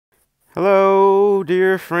Hello,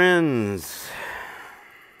 dear friends.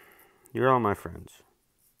 You're all my friends.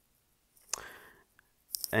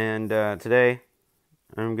 And today,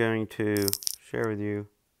 I'm going to share with you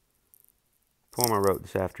a poem I wrote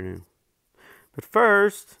this afternoon. But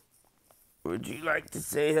first, would you like to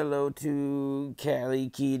say hello to Callie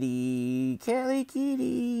Kitty? Callie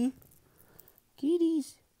Kitty.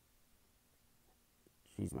 Kitties.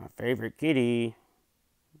 She's my favorite kitty.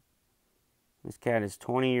 This cat is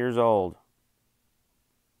 20 years old.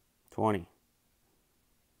 20.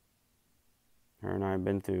 Her and I have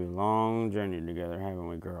been through a long journey together, haven't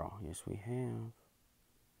we, girl? Yes, we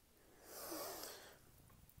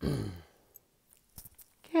have.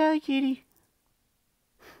 Callie Kitty.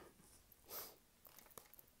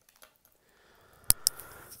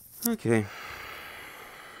 Okay.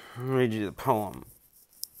 I'll read you the poem.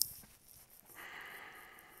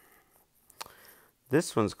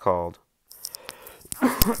 This one's called...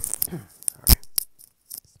 Sorry.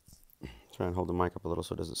 Try and hold the mic up a little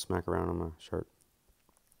so it doesn't smack around on my shirt.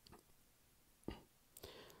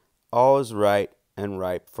 All is right and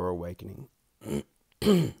ripe for awakening.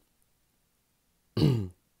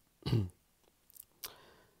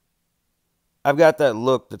 I've got that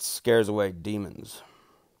look that scares away demons.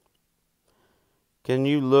 Can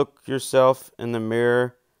you look yourself in the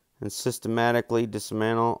mirror and systematically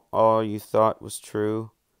dismantle all you thought was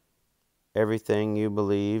true? Everything you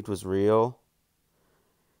believed was real?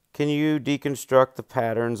 Can you deconstruct the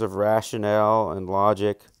patterns of rationale and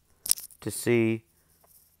logic to see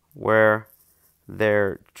where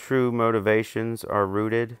their true motivations are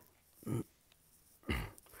rooted?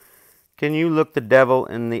 Can you look the devil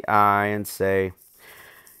in the eye and say,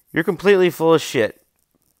 "You're completely full of shit.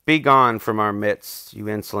 Be gone from our midst, you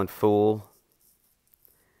insolent fool"?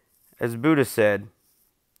 As Buddha said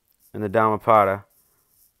in the Dhammapada,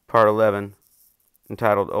 Part 11,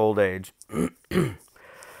 entitled Old Age,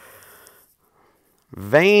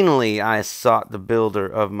 "Vainly I sought the builder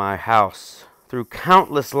of my house. Through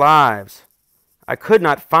countless lives I could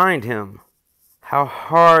not find him. How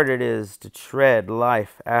hard it is to tread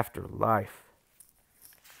life after life."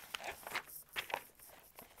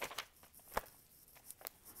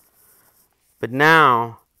 But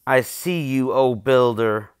now I see you, O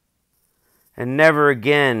builder, and never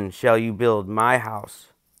again shall you build my house.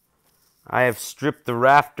 I have stripped the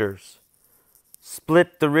rafters,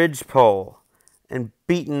 split the ridgepole, and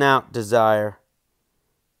beaten out desire.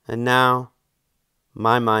 And now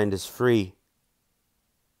my mind is free.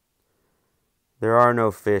 There are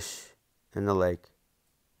no fish in the lake.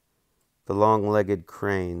 The long-legged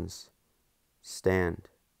cranes stand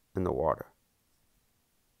in the water.